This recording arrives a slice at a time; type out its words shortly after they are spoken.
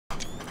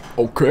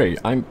Okay,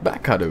 I'm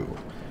back, Kadu.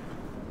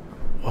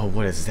 Oh,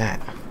 what is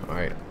that?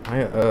 Alright,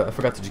 I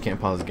forgot that you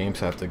can't pause the game,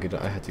 so I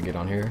had to get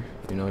on here,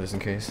 you know, just in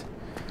case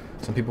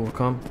some people will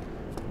come.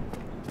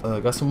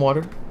 Got some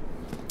water.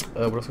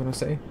 What else was I gonna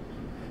say?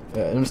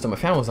 I noticed that my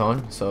fan was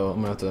on, so I'm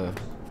gonna have to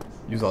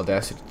use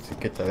Audacity to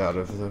get that out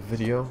of the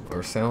video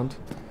or sound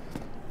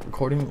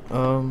recording.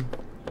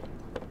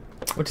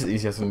 Which is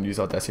easy. I'm gonna use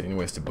Audacity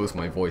anyways to boost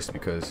my voice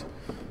because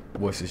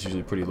voice is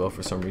usually pretty low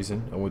for some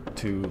reason. I went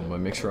to my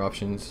mixer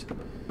options,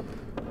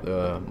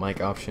 the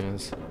mic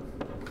options,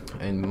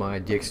 and my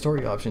DX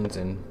story options,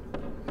 and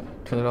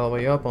turn it all the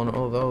way up on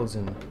all of those,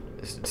 and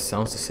it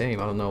sounds the same.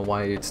 I don't know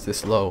why it's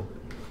this low,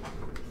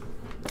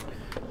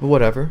 but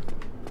whatever.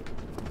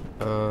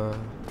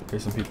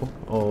 Here's some people.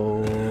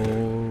 Oh,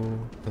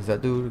 is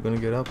that dude gonna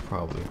get up?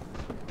 Probably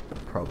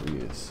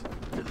is.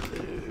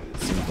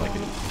 Seems like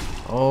it.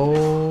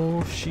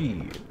 Oh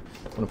shit!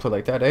 Wanna play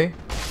like that, eh?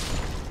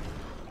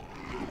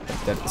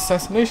 That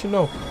assassination,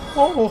 no.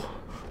 Oh,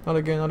 not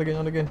again, not again,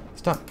 not again.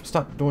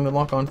 Stop doing the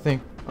lock-on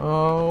thing.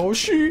 Oh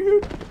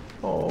shit!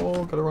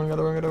 Oh, gotta run.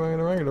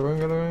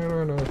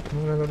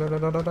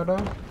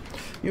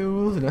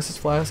 Use an Estus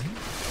flask.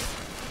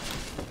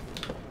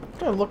 What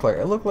do I look like?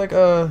 I look like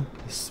oh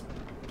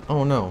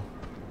no.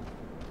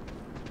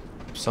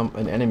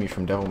 An enemy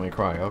from Devil May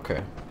Cry.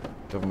 Okay,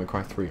 Devil May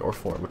Cry 3 or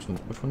 4. Which one?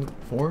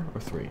 4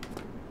 or 3? I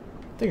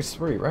think it's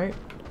 3, right?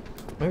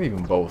 Maybe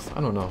even both.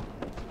 I don't know.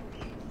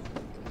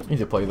 I need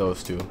to play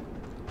those two.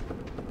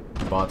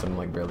 Bought them,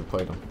 like barely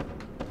played them.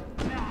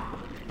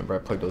 Remember I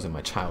played those in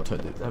my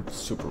childhood. That was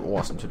super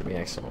awesome to the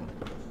maximum.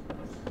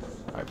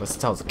 Alright, but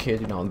since I was a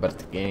kid, you know, I'm better at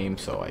the game,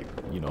 so I,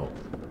 you know,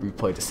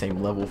 replayed the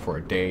same level for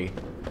a day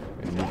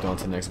and moved on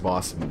to the next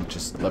boss and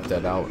just left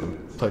that out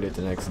and played it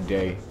the next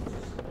day.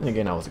 And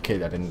again, I was a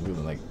kid, I didn't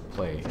really like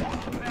play.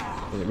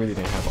 I really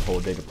didn't have a whole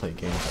day to play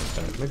games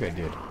like that. Maybe I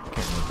did. I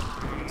can't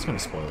remember. It's kind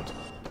of spoiled.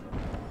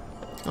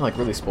 I'm like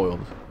really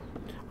spoiled.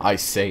 I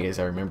say as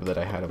I remember that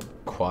I had a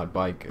quad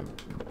bike,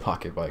 a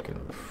pocket bike, and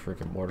a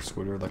freaking motor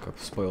scooter like a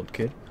spoiled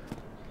kid.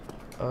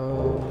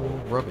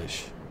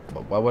 Rubbish.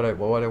 But why would I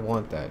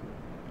want that?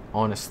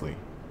 Honestly,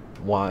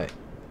 why?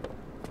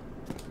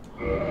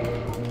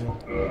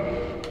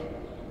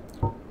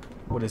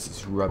 What is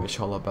this rubbish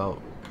all about?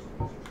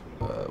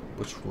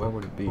 Where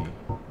would it be?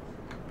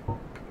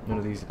 None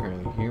of these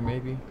apparently here,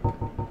 maybe?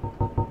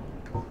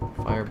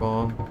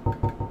 Firebomb.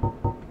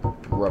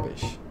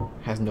 Rubbish.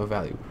 Has no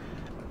value.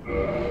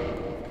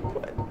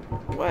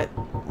 What?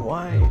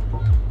 Why?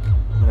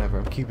 Whatever,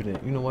 I'm keeping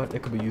it. You know what?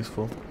 It could be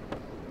useful.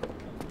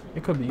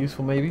 It could be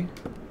useful, maybe.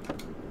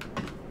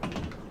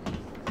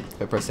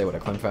 If I press A, would I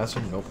climb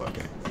faster? Nope,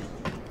 okay.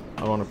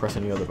 I don't want to press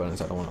any other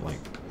buttons. I don't want to, like,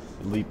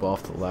 leap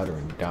off the ladder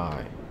and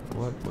die.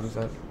 What is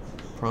that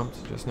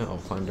prompt just now? Oh,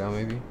 climb down,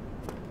 maybe?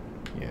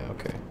 Yeah,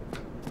 okay.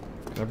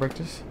 Can I break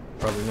this?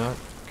 Probably not.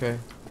 Okay.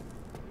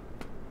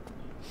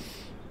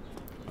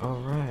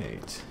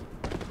 Alright.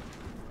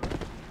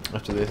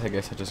 After this, I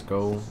guess I just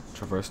go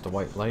traverse the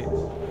white light.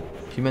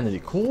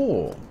 Humanity,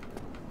 cool.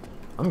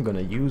 I'm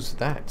gonna use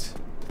that.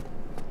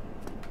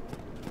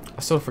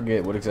 I still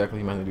forget what exactly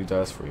humanity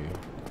does for you.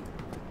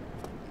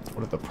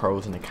 What are the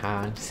pros and the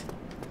cons?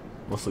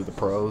 Mostly the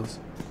pros.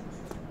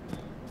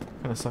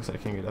 Kinda sucks that I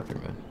can't get up here,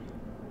 man.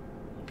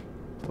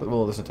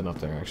 Well, there's nothing up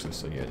there actually,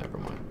 so yeah, never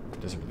mind.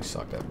 It doesn't really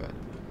suck that bad.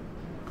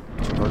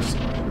 Traverse.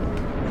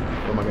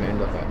 Where am I gonna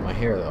end up at? My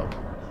hair, though.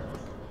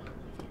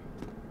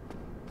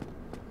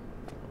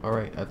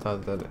 Alright, I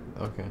thought that...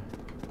 Okay.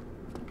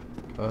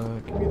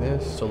 Give me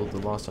this. Soul of the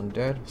Lost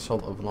Undead. Soul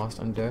of Lost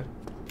Undead.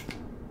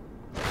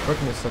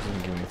 Breaking this stuff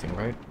doesn't give me anything,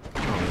 right? Oh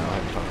no, I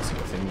haven't found a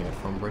single thing yet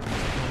from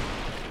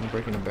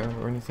breaking a barrel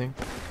or anything.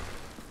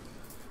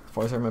 As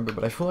far as I remember,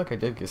 but I feel like I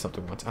did get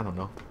something once. I don't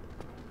know.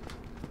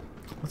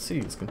 Let's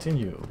see, let's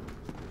continue.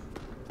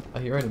 I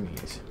hear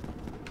enemies.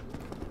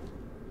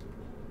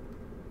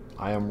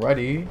 I am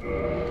ready.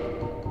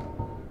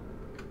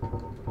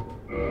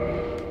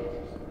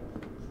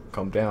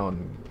 Come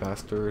down,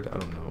 bastard. I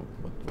don't know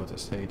what to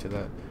say to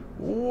that.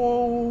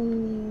 Whoa!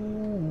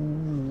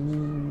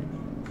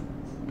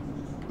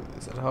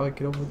 Is that how I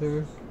get over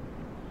there?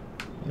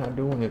 I'm not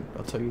doing it.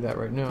 I'll tell you that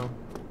right now.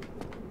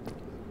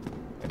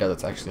 I doubt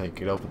that's actually how you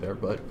get over there,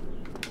 but...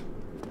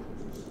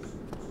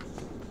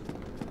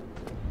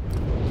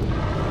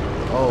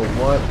 Oh,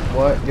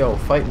 what? Yo,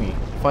 fight me.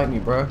 Fight me,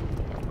 bruh.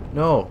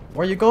 No.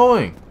 Where are you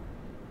going?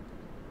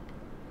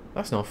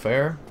 That's not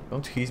fair.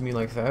 Don't tease me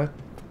like that.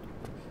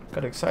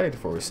 Got excited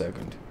for a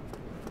second.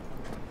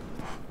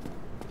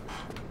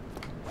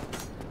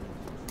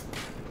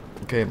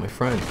 Okay, my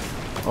friend.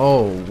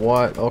 Oh,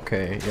 what?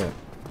 Okay, yeah.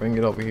 Bring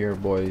it over here,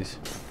 boys.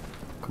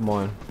 Come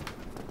on.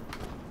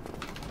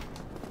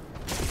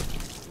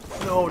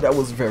 No, that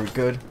was very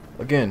good.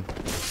 Again.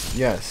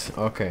 Yes.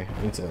 Okay.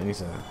 I need to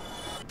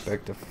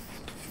back the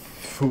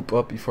foop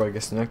up before I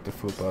get snacked the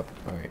foop up.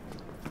 Alright.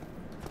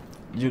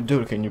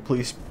 Dude, can you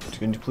please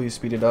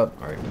speed it up?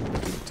 Alright.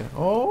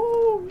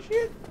 Oh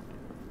shit.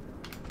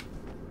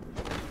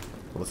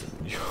 Listen,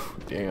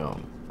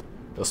 damn.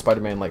 Those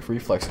Spider-Man like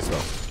reflexes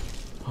though.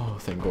 Oh,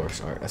 thank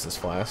gosh. Alright, SS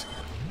Flask.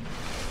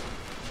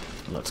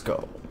 Let's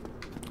go.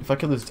 If I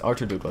kill this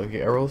archer dude, like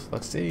arrows,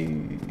 let's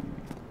see.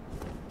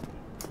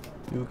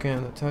 You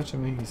can't attach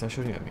me. He's not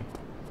shooting at me.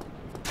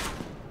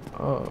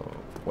 Oh,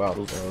 wow,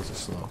 those arrows are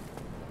slow.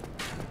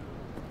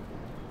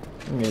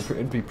 I mean,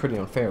 it'd be pretty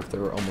unfair if they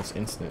were almost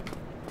instant.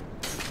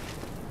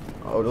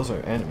 Oh, those are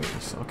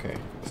enemies. Okay,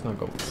 let's not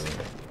go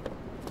there.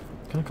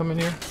 Can I come in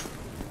here?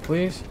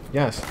 Please?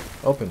 Yes.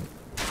 Open.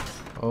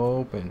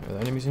 Open. Are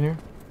there enemies in here?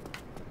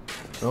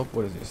 Nope.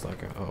 What is this?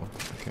 Like a... Oh,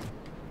 okay.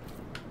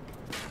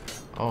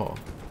 Oh.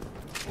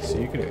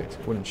 Secret.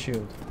 Wooden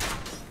shield.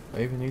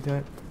 I even need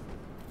that?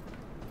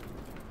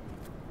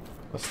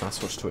 Let's not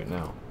switch to it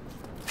now.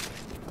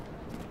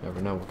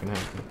 Never know what can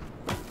happen.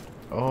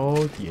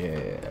 Oh,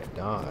 yeah.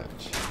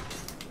 Dodge.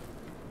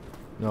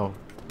 No.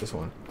 This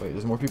one. Wait,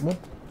 there's more people?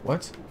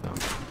 What? No.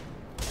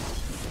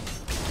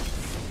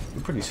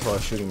 You're pretty slow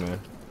at shooting, man.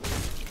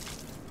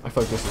 I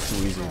feel like this is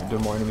too easy. Are there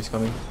more enemies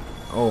coming?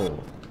 Oh.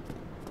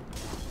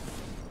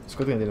 It's a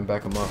good thing I didn't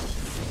back them up.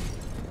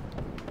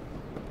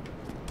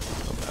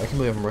 I can't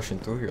believe I'm rushing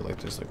through here like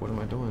this. Like, what am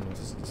I doing?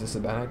 Is this a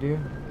bad idea?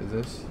 Is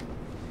this...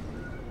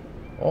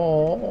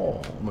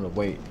 Oh, I'm gonna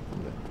wait. I'm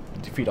gonna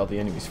defeat all the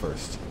enemies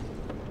first.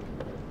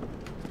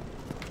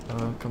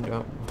 Come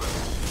down.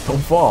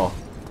 Don't fall.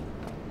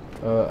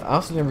 I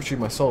also didn't retrieve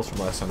my souls from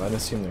last time. I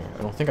didn't see them there.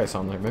 I don't think I saw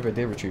them there. Maybe I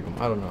did retrieve them.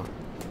 I don't know.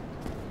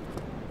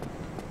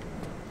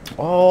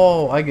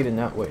 Oh, I get in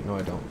that. Wait, no,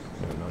 I don't.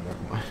 No,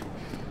 never mind.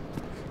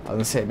 I was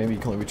gonna say maybe you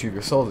can only retrieve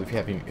your souls if you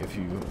have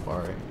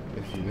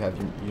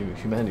your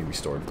humanity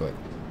restored. But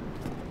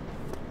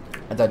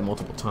I died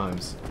multiple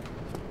times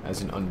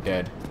as an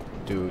undead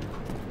dude.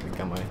 I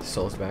got my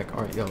souls back.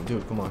 All right, yo,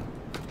 dude, come on,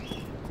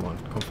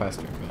 come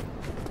faster, man.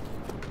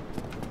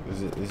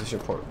 Is this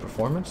your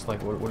performance?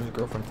 Like, what does your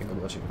girlfriend think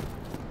about you?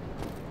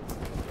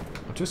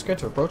 I'm too scared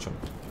to approach him.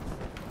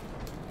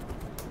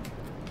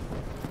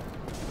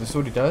 This is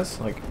what he does?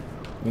 Like,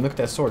 when you look at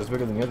that sword, it's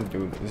bigger than the other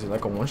dude. Is it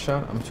like a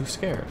one-shot? I'm too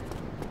scared.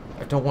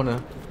 I don't want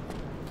to...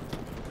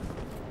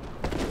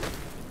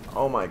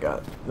 Oh my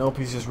god. Nope,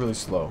 he's just really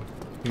slow.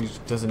 He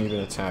just doesn't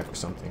even attack or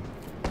something.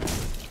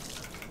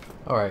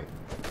 Alright.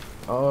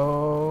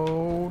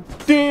 Oh,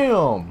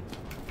 damn!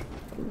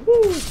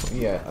 Woo!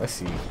 Yeah, I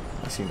see.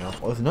 I see now.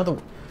 Oh, there's another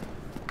one.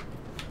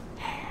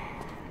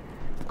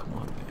 Come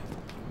on, man.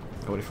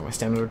 Go wait for my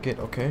stamina to get,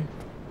 okay.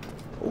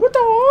 What the?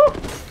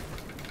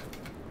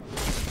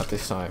 Not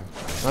this time.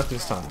 Not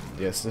this time.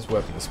 Yes, this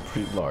weapon is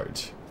pretty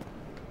large.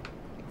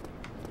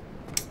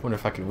 Wonder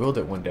if I can wield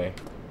it one day.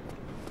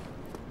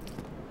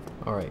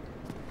 Alright.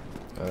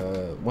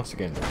 Once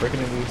again, breaking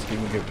into these,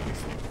 give me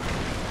anything.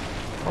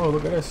 Oh,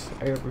 look at this.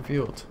 I got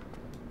revealed.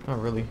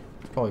 Not really.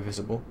 It's probably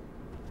visible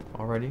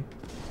already.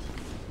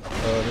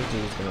 This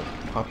dude's gonna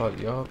pop out.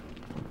 Yup.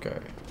 Okay.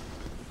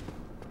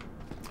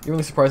 You're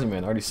really surprising,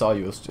 man. I already saw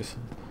you. It's just,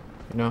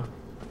 you know.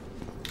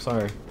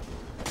 Sorry.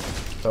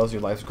 That was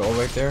your life's goal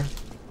right there.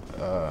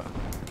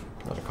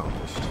 Not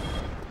accomplished.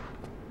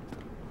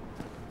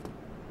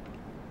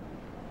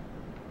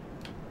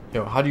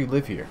 Yo, how do you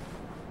live here?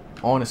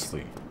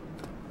 Honestly.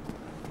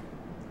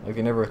 Like,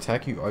 they never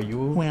attack you? Are you?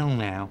 Well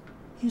now,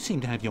 you seem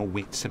to have your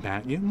wits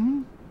about you,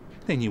 hmm?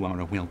 Then you are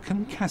a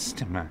welcome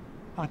customer.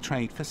 I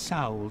trade for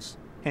souls.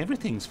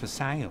 Everything's for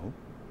sale.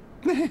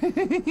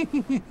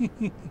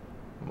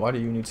 Why do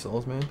you need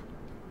souls, man?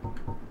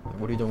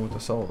 What are you doing with the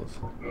souls?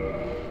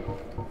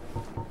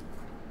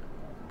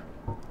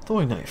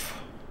 Throwing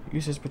knife.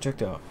 Use this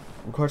projectile.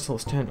 Required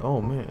souls 10. Oh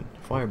man.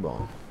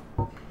 Fireball.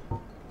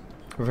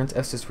 Prevents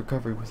Estes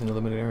recovery within a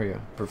limited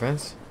area.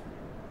 Prevents?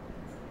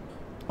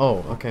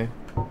 Oh, okay.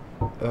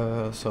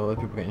 So other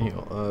people can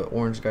heal.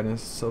 Orange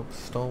guidance,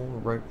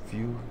 soapstone, right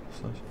view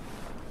slash.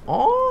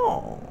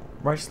 Oh!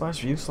 Right slash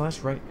view slash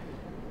right.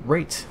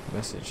 Rate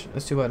message.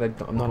 That's too bad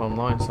I'm not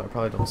online, so I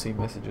probably don't see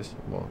messages.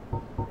 Well,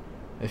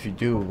 if you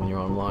do when you're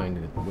online,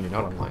 when you're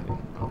not online,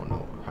 then I don't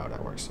know how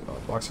that works.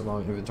 Box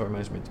allowing inventory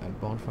management at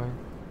bonfire.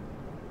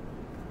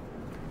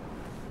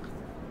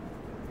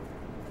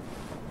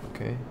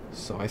 Okay,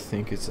 so I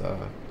think it's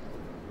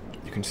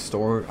you can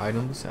store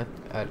items at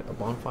a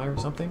bonfire or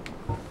something.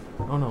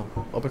 I don't know.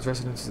 Opens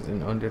residences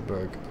in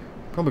Undeadburg.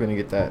 Probably gonna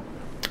get that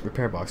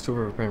repair box. 2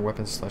 repairing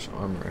weapons slash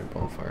armor at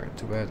bonfire.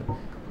 Too bad.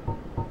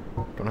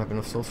 Don't have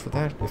enough souls for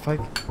that. If I,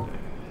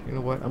 you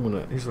know what?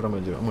 Here's what I'm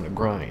gonna do. I'm gonna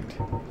grind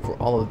for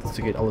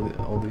to get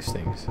all these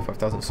things.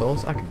 5,000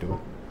 souls. I can do it.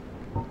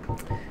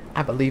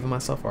 I believe in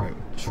myself. All right.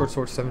 Short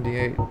sword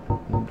 78.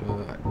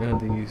 None of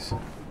these.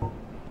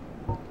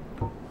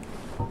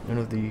 None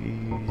of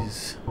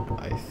these.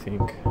 I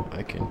think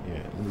I can.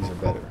 Yeah, these are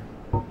better.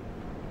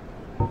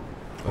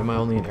 Why am I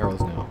only in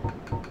arrows now?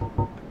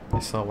 I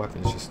saw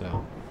weapons just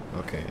now.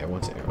 Okay, I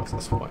went to arrows.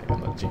 That's why I'm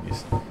not a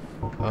genius.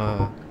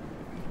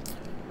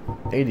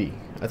 80.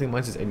 I think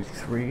mine says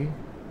 83.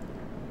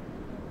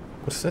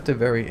 What's at the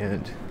very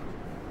end?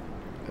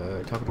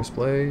 Top of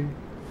display.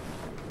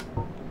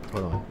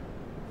 Hold on.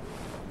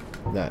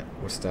 That.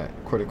 What's that?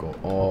 Critical.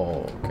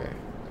 Oh, okay.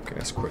 Okay,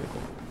 that's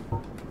critical.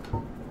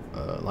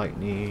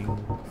 lightning,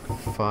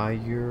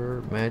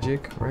 fire,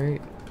 magic,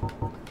 right?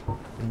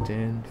 And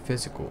then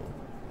physical.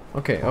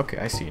 Okay, okay,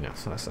 I see now.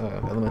 So that's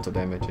elemental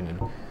damage and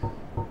then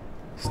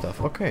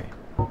stuff. Okay.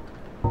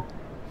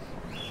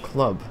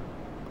 Club.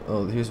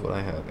 Oh, here's what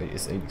I have.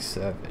 It's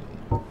 87.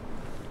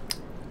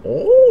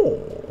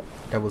 Oh,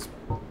 that was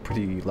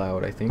pretty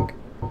loud, I think.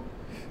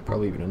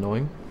 Probably even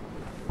annoying.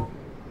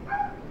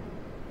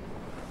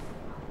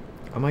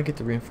 I might get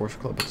the reinforced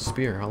club with the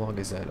spear. How long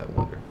is that, I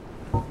wonder?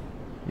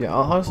 Yeah,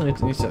 I also need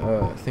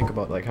to think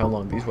about like how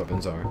long these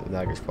weapons are. The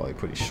dagger's probably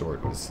pretty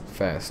short, but it's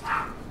fast.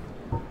 I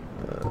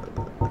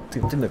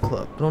think the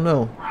club. I don't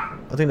know.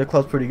 I think the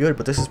club's pretty good,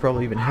 but this is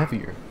probably even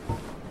heavier.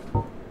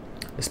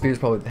 The spear is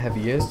probably the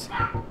heaviest.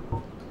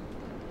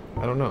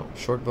 I don't know.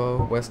 Short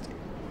bow,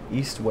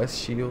 east-west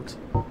shield,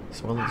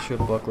 small leather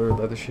shield, buckler,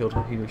 leather shield,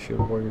 heater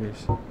shield,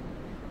 warriors,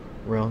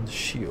 round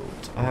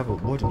shield. I have a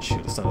wooden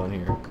shield. It's not on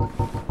here.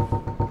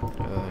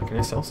 Can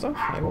I sell stuff?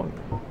 I wonder.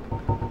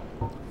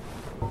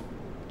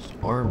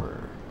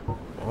 Armor.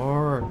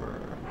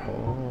 Armor.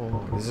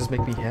 Oh, does this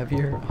make me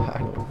heavier? I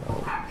don't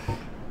know.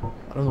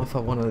 I don't know if I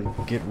want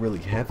to get really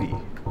heavy.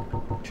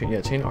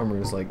 Yeah, chain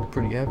armor is like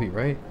pretty heavy,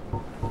 right?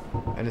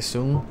 I'd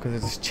assume,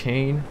 because it's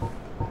chain.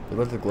 The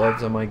leather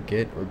gloves I might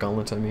get, or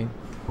gauntlets I mean.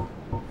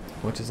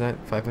 How much is that?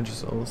 500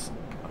 souls?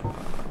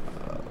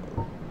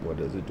 What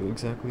does it do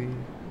exactly?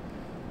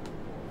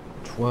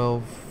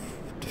 12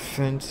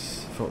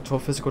 defense,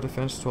 12 physical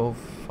defense, 12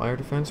 fire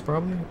defense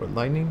probably? Or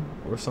lightning,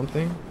 or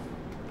something?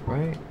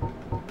 Right?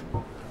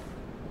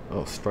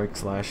 Oh, strike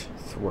slash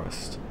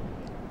thrust.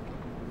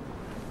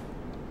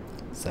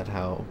 Is that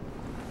how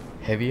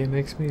heavy it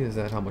makes me? Is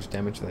that how much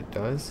damage that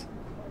does?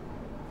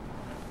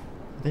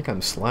 I think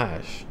I'm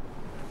slash.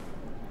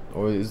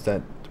 Or is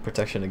that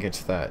protection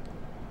against that?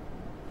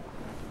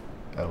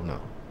 I don't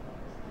know.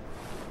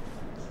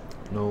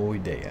 No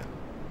idea.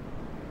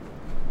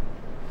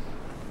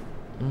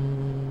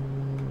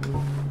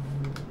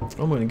 I'm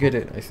gonna get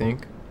it, I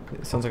think.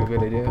 It sounds like a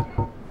good idea.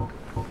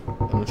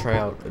 I'm gonna try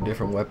out a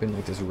different weapon,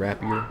 like this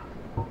rapier.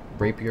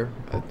 Rapier?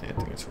 I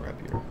think it's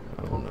rapier.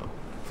 I don't know.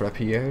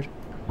 Rapier?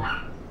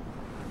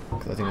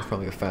 Because I think it's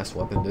probably a fast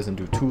weapon. It doesn't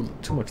do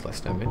too much less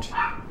damage.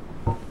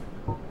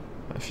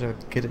 Should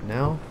I get it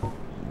now?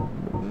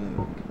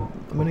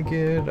 I'm gonna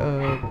get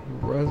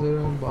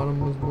resident,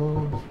 bottomless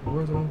blow,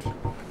 resident.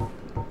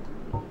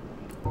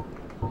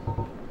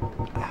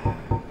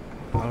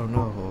 I don't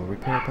know.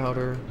 Repair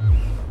powder.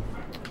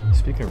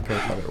 Speaking of repair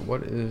powder,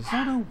 what is?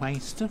 What a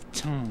waste of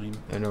time.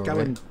 I know, Go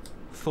right? and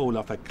fall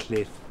off a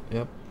cliff.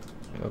 Yep.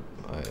 Yep.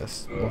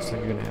 That's most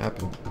likely gonna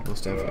happen.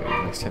 Most definitely in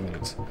the next 10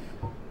 minutes.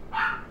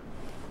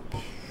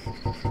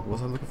 What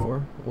was I looking for?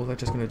 What was I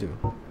just gonna do?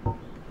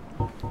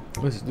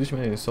 Lose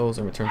humanity souls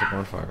and return to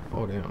bonfire.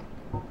 Oh damn.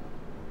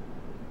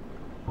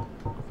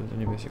 Opens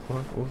any basic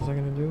clock. What was I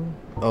gonna do?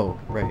 Oh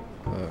right.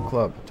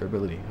 Club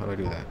durability. How do I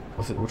do that?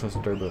 What's it? Which one's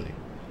the durability?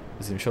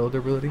 Is it Michelle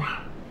durability?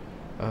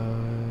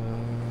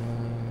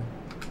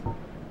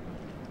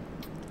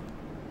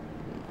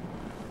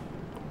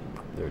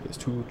 There it is.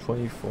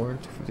 224,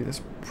 250.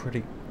 That's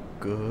pretty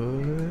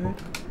good.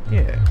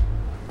 Yeah.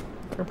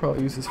 I could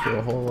probably use this for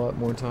a whole lot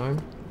more time.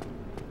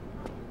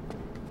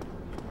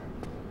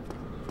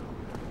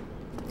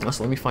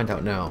 Also, let me find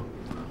out now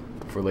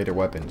for later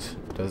weapons.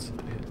 Does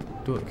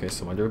it do it? Okay,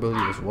 so my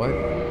durability is what?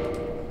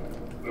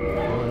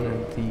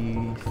 On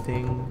the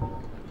thing,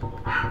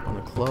 on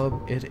the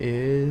club, it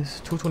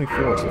is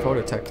 224. So if I were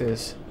to attack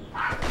this,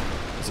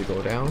 does it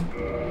go down?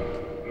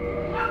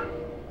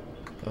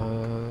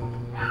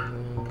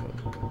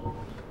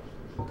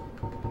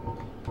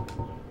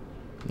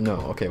 No.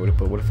 Okay,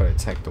 but what if I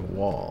attack the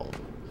wall?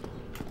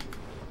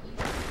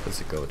 Does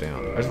it go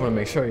down? I just want to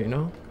make sure, you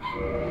know?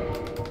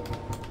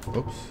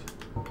 Oops.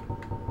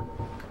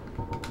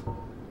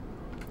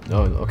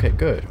 No, okay,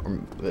 good. Or,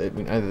 I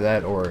mean, either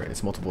that or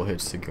it's multiple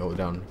hits to go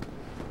down,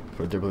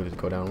 for durability to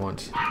go down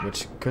once.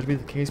 Which could be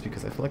the case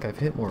because I feel like I've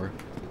hit more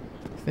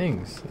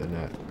things than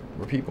that.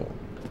 More people.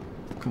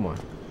 Come on.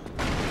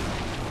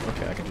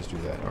 Okay, I can just do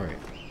that. Alright.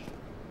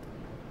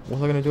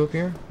 What was I gonna do up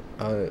here?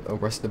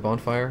 Arrest the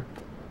bonfire?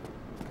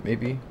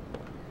 Maybe?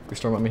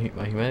 Restore my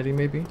humanity,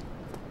 maybe?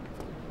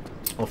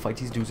 I'll fight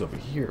these dudes over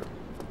here.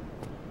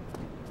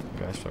 You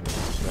guys started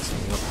messing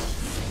me up.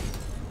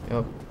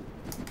 Yep.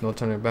 No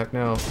turning back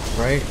now,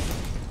 right?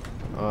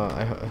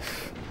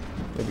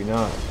 Maybe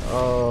not.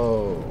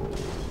 Oh,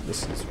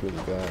 this is really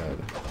bad.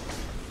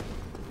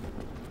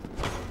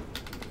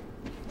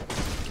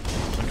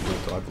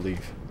 I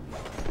believe.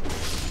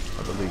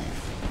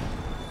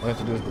 All I have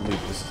to do is believe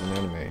this is an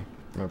anime.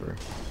 Remember.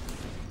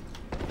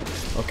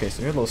 Okay,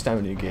 so you have a little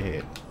stamina you get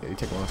hit. Yeah, you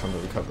take a long time to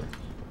recover.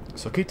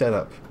 So keep that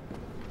up.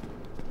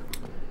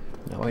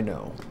 Now I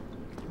know.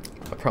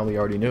 I probably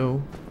already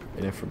knew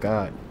and then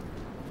forgot.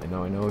 And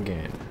now I know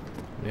again.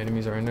 The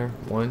enemies are in there.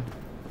 One.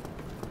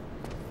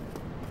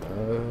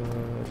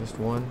 Just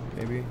one,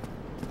 maybe.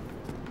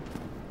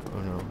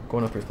 Oh no.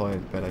 Going up here is probably a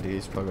bad idea.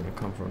 It's probably gonna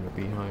come from the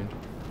behind.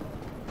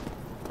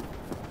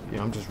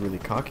 Yeah, I'm just really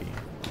cocky.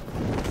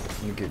 I'm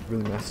gonna get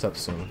really messed up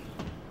soon.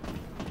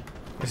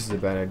 This is a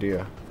bad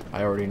idea.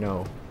 I already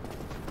know.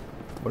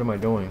 What am I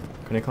doing?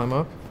 Can I climb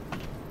up?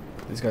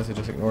 These guys are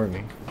just ignoring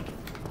me.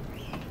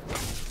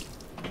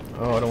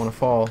 Oh, I don't want to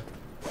fall.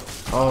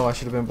 Oh, I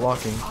should have been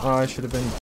blocking. Oh, I should have been